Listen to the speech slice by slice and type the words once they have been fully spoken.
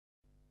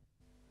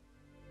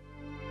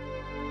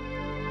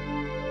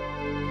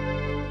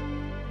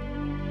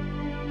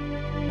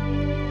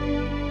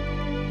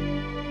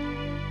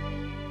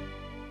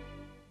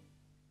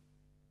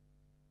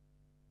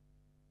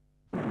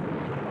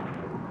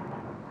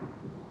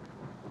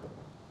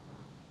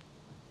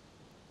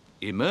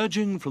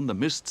Emerging from the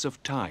mists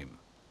of time,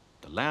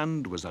 the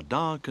land was a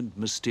dark and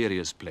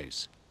mysterious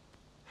place.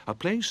 A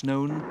place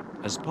known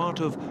as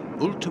part of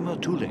Ultima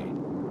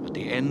Thule, at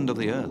the end of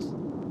the earth.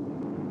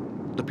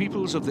 The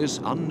peoples of this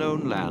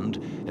unknown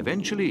land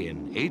eventually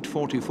in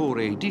 844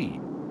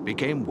 AD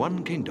became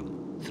one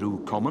kingdom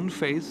through common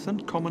faith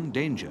and common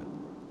danger.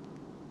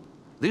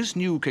 This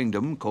new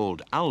kingdom,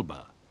 called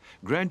Alba,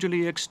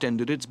 gradually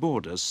extended its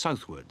borders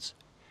southwards,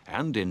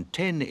 and in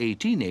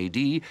 1018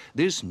 AD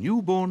this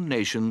newborn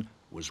nation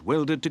was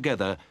welded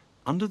together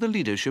under the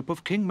leadership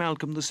of King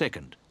Malcolm II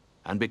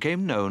and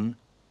became known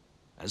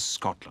as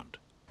Scotland.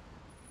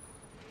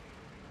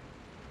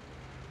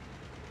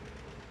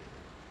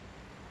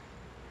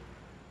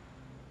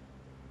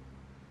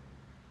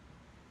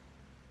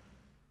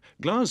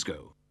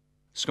 Glasgow,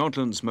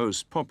 Scotland's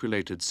most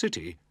populated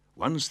city,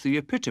 once the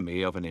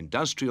epitome of an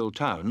industrial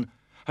town,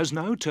 has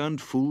now turned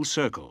full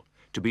circle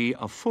to be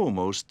a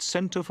foremost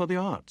centre for the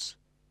arts.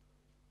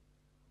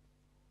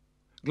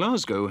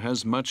 Glasgow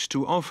has much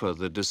to offer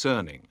the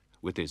discerning,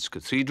 with its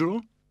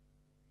cathedral,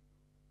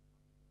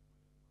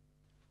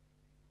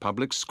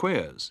 public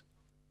squares,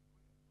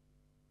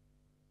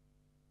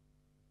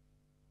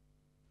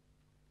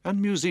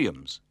 and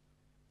museums.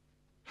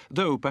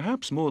 Though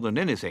perhaps more than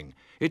anything,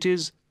 it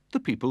is the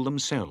people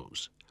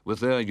themselves, with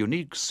their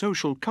unique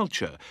social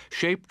culture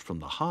shaped from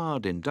the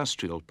hard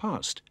industrial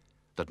past,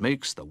 that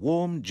makes the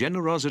warm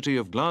generosity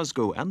of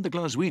Glasgow and the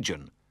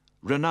Glaswegian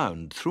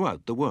renowned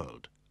throughout the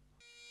world.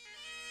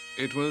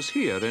 It was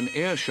here in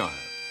Ayrshire,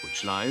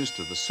 which lies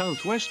to the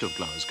southwest of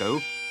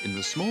Glasgow, in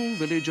the small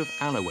village of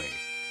Alloway,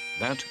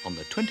 that on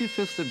the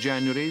 25th of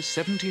January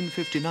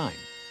 1759,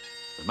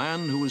 the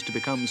man who was to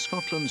become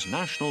Scotland's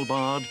national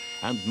bard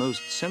and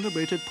most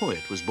celebrated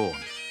poet was born,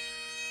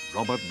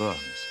 Robert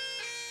Burns.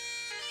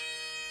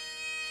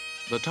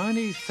 The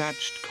tiny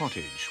thatched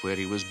cottage where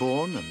he was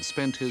born and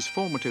spent his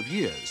formative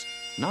years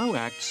now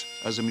acts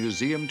as a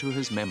museum to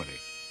his memory.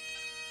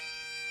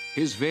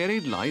 His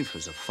varied life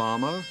as a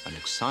farmer, an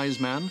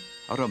exciseman,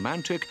 a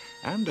romantic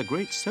and a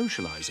great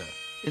socializer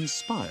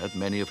inspired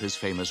many of his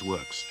famous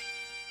works.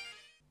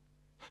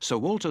 Sir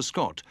Walter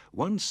Scott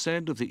once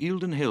said of the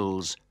Eildon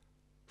Hills,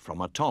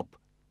 "From atop,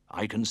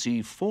 I can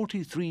see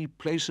 43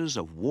 places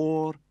of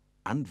war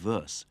and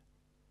verse."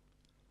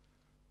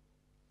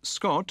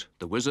 Scott,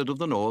 the Wizard of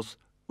the North,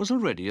 was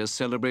already a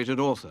celebrated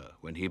author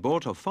when he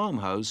bought a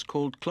farmhouse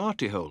called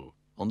Clartyhole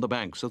on the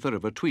banks of the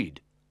River Tweed,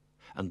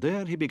 and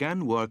there he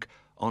began work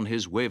on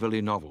his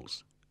Waverley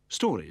novels,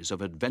 stories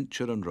of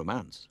adventure and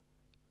romance.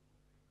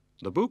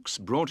 The books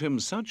brought him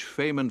such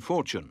fame and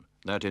fortune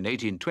that in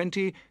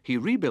 1820 he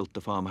rebuilt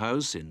the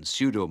farmhouse in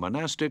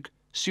pseudo-monastic,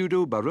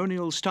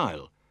 pseudo-baronial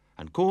style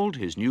and called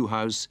his new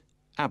house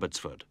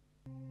Abbotsford.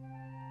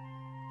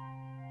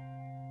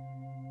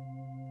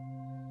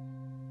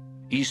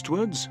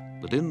 Eastwards,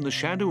 within the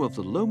shadow of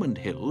the Lomond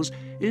hills,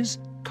 is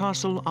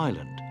Castle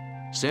Island,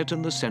 set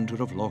in the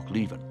centre of Loch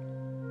Leven.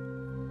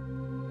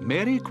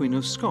 Mary, Queen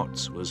of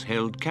Scots, was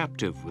held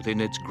captive within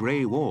its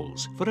grey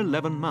walls for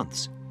 11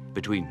 months,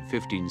 between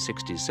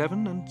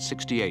 1567 and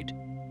 68.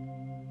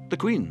 The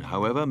Queen,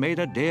 however, made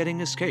a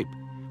daring escape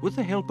with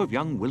the help of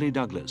young Willie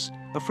Douglas,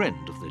 a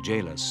friend of the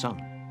jailer's son.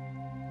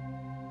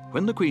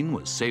 When the Queen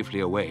was safely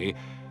away,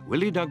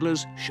 Willie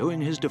Douglas, showing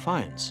his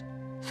defiance,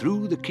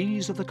 threw the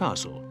keys of the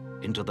castle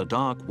into the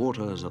dark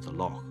waters of the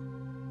Loch.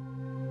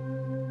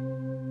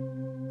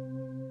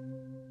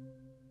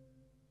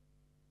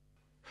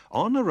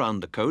 On around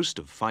the coast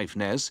of Fife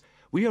Ness,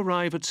 we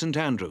arrive at St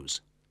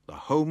Andrews, the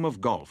home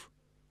of golf.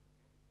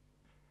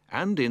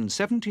 And in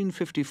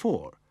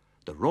 1754,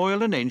 the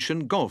Royal and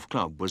Ancient Golf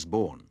Club was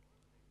born.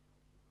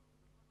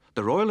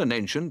 The Royal and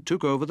Ancient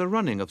took over the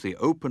running of the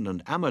Open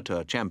and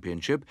Amateur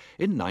Championship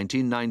in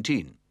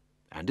 1919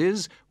 and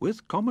is,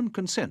 with common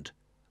consent,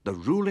 the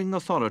ruling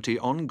authority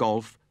on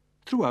golf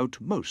throughout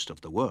most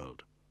of the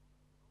world.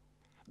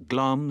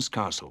 Glamis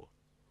Castle,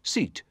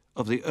 seat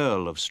of the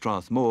Earl of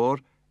Strathmore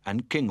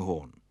and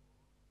Kinghorn.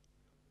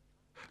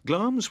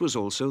 Glamis was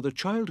also the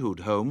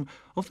childhood home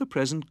of the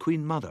present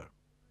Queen Mother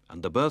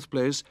and the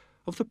birthplace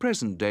of the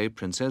present-day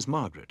Princess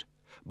Margaret,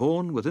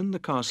 born within the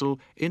castle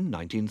in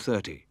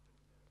 1930,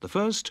 the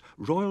first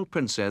royal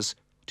princess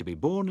to be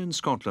born in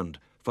Scotland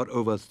for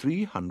over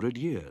 300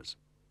 years.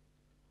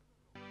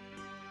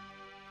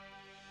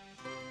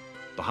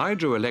 The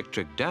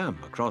hydroelectric dam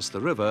across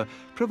the river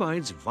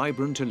provides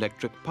vibrant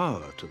electric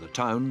power to the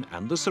town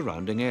and the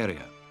surrounding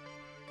area.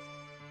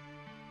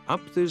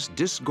 Up this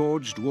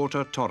disgorged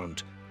water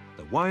torrent,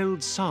 the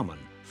wild salmon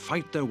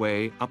fight their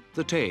way up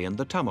the Tay and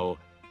the Tummel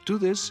to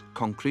this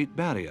concrete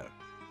barrier.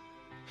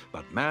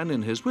 But man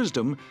in his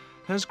wisdom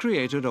has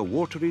created a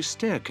watery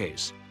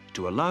staircase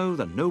to allow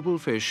the noble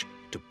fish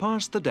to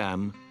pass the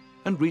dam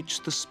and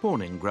reach the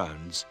spawning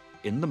grounds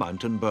in the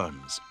mountain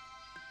burns.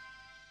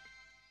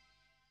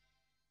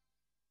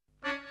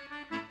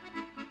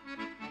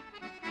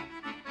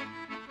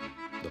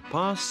 The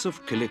Pass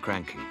of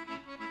Killiecrankie,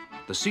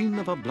 the scene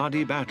of a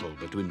bloody battle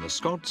between the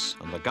Scots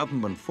and the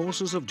government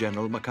forces of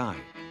General Mackay.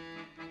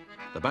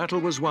 The battle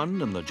was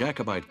won in the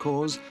Jacobite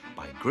cause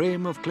by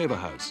Graham of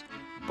Claverhouse,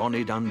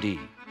 Bonnie Dundee.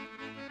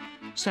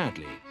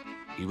 Sadly,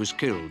 he was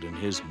killed in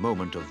his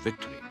moment of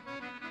victory.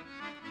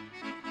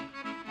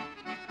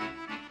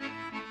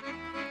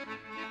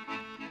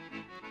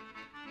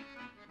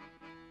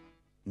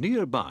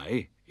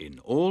 Nearby, in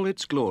all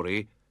its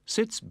glory,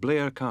 sits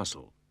Blair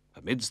Castle,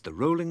 amidst the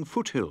rolling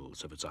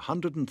foothills of its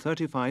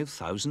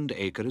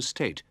 135,000-acre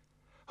estate,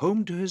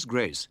 home to His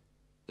Grace,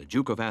 the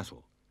Duke of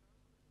Atholl.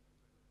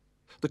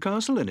 The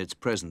castle in its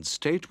present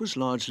state was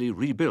largely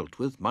rebuilt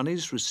with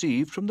monies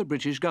received from the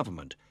British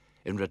government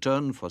in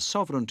return for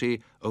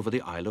sovereignty over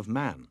the Isle of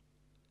Man.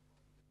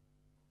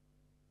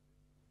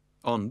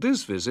 On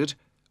this visit,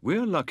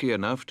 we're lucky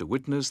enough to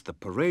witness the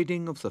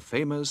parading of the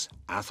famous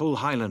Atholl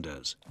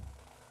Highlanders,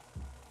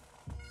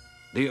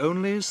 the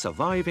only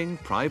surviving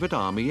private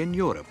army in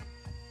Europe,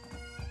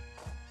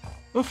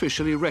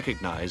 officially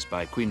recognized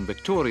by Queen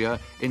Victoria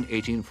in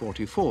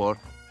 1844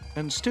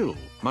 and still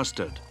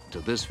mustered to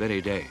this very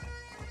day.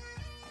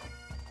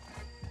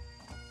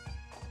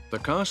 The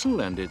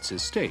castle and its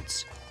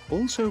estates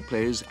also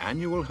plays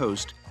annual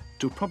host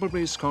to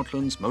probably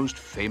Scotland's most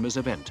famous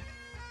event,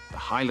 the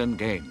Highland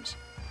Games.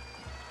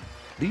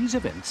 These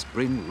events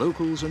bring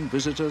locals and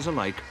visitors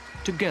alike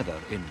together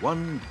in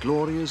one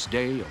glorious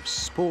day of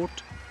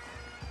sport,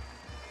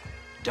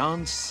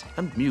 dance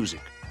and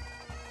music,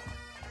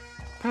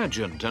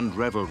 pageant and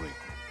revelry.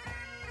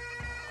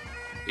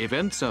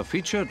 Events are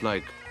featured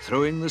like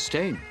throwing the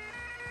stane,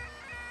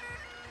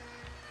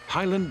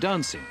 Highland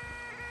dancing,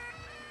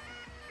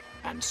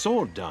 and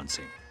sword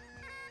dancing,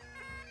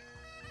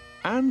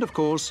 and of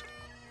course,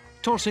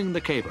 tossing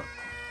the caber.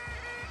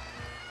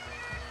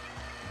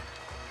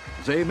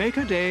 They make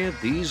a day at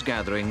these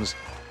gatherings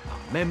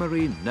a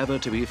memory never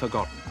to be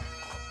forgotten.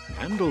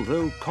 And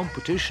although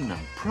competition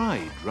and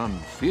pride run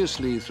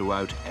fiercely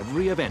throughout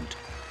every event,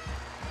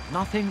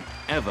 nothing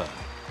ever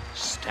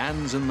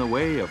stands in the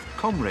way of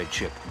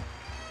comradeship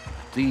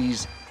at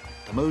these,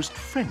 the most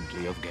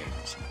friendly of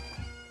games.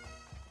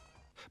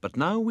 But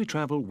now we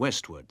travel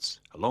westwards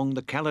along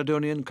the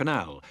Caledonian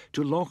Canal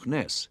to Loch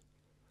Ness,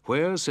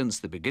 where since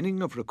the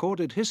beginning of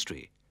recorded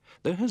history,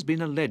 there has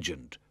been a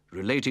legend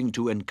relating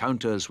to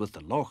encounters with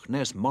the Loch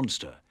Ness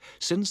monster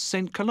since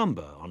St.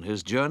 Columba on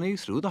his journey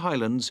through the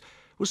Highlands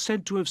was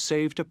said to have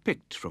saved a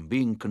Pict from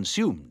being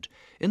consumed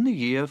in the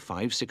year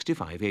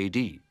 565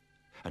 AD,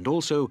 and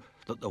also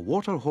that the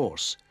water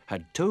horse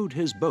had towed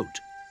his boat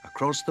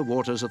across the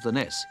waters of the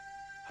Ness,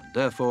 and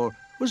therefore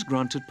was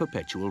granted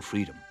perpetual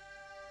freedom.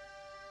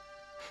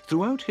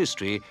 Throughout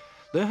history,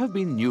 there have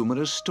been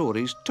numerous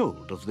stories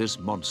told of this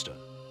monster,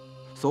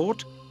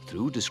 thought,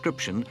 through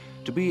description,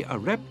 to be a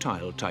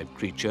reptile-type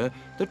creature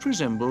that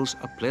resembles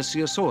a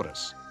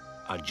plesiosaurus,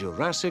 a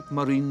Jurassic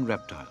marine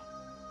reptile.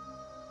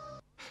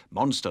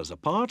 Monsters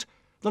apart,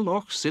 the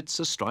loch sits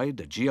astride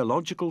a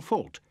geological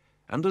fault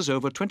and is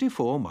over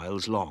 24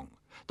 miles long,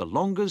 the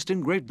longest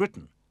in Great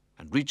Britain,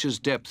 and reaches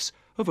depths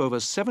of over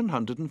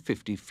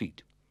 750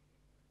 feet.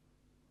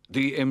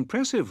 The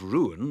impressive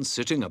ruin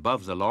sitting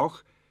above the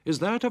loch is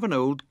that of an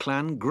old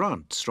Clan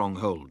Grant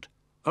stronghold,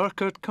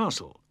 Urquhart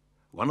Castle,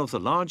 one of the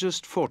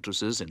largest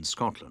fortresses in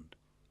Scotland.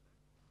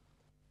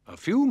 A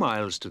few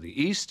miles to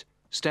the east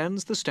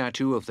stands the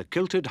statue of the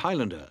kilted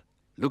Highlander,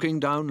 looking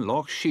down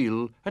Loch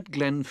Shiel at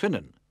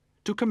Glenfinnan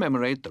to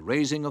commemorate the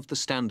raising of the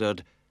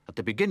standard at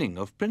the beginning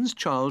of Prince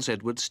Charles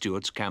Edward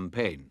Stuart's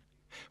campaign,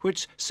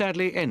 which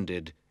sadly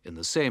ended in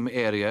the same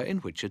area in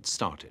which it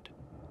started,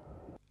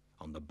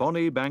 on the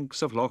bonny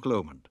banks of Loch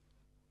Lomond.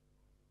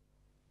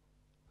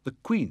 The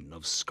Queen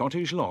of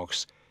Scottish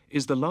Lochs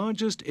is the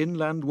largest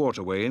inland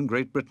waterway in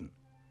Great Britain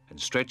and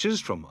stretches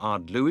from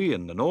Ardluey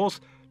in the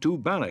north to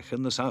Banach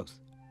in the south.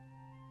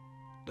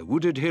 The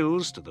wooded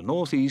hills to the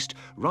northeast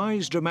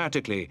rise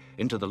dramatically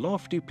into the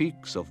lofty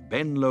peaks of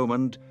Ben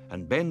Lomond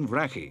and Ben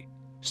Vrachie,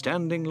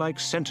 standing like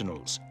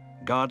sentinels,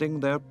 guarding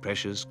their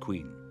precious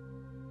queen.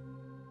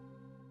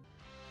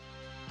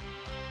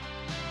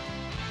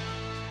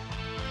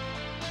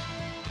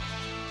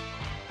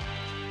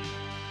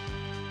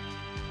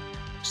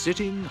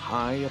 Sitting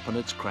high upon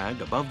its crag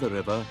above the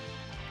river,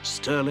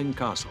 Stirling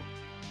Castle,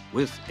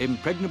 with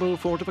impregnable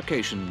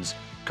fortifications,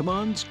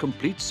 commands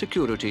complete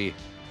security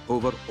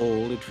over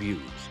all it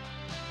views.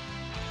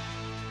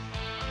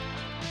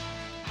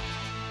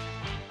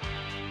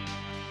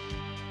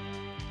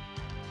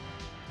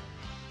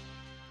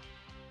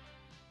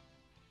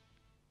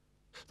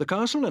 The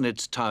castle and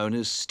its town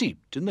is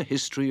steeped in the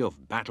history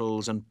of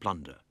battles and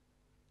plunder.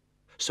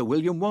 Sir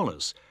William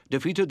Wallace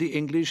defeated the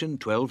English in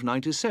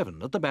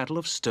 1297 at the Battle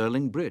of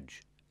Stirling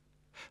Bridge.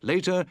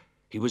 Later,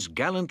 he was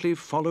gallantly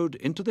followed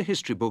into the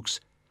history books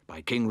by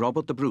King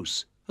Robert the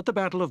Bruce at the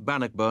Battle of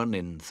Bannockburn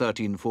in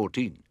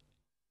 1314.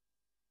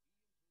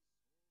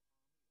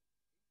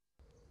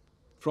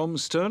 From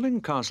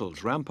Stirling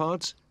Castle's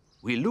ramparts,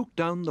 we look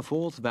down the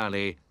Forth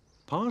Valley,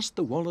 past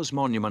the Wallace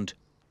Monument,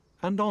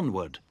 and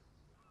onward.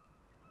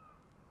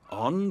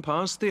 On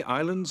past the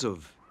islands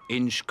of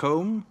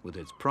Inchcombe with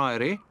its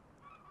priory,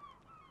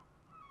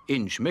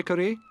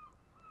 Inchmickery,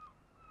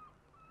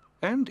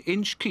 and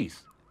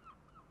Inchkeith.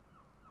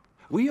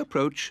 We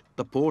approach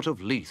the port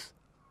of Leith,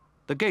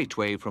 the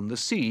gateway from the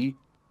sea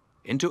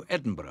into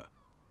Edinburgh,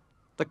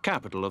 the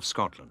capital of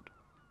Scotland.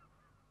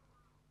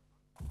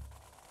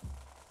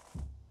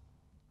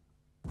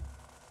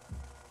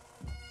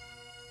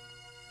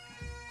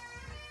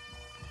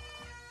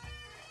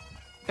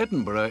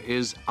 Edinburgh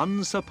is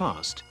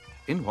unsurpassed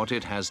in what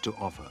it has to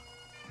offer.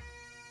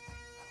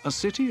 A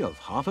city of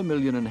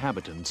 500,000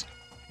 inhabitants,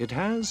 it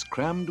has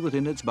crammed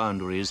within its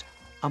boundaries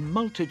a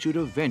multitude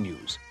of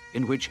venues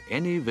in which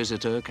any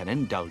visitor can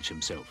indulge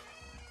himself.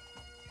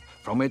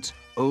 From its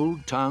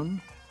old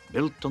town,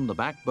 built on the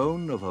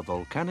backbone of a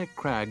volcanic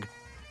crag,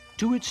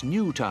 to its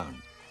new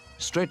town,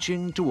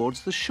 stretching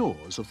towards the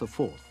shores of the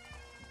Forth.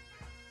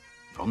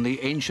 From the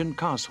ancient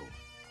castle,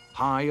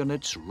 high on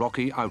its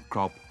rocky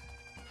outcrop,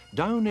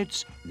 down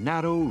its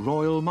narrow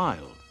Royal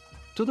Mile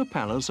to the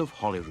Palace of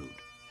Holyrood.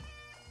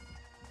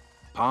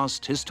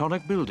 Past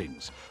historic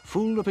buildings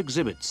full of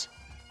exhibits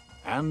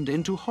and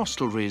into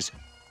hostelries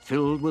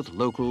filled with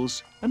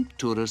locals and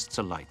tourists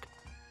alike.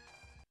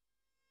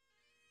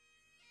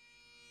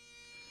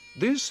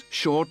 This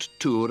short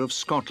tour of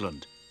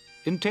Scotland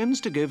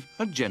intends to give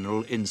a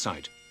general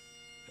insight,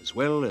 as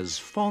well as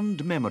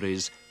fond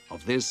memories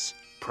of this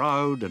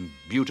proud and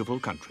beautiful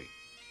country.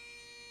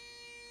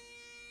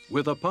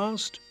 With a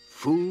past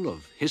full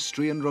of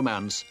history and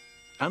romance,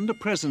 and a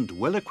present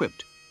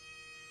well-equipped,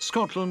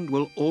 Scotland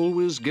will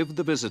always give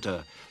the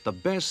visitor the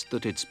best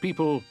that its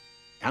people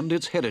and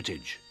its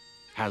heritage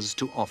has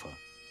to offer.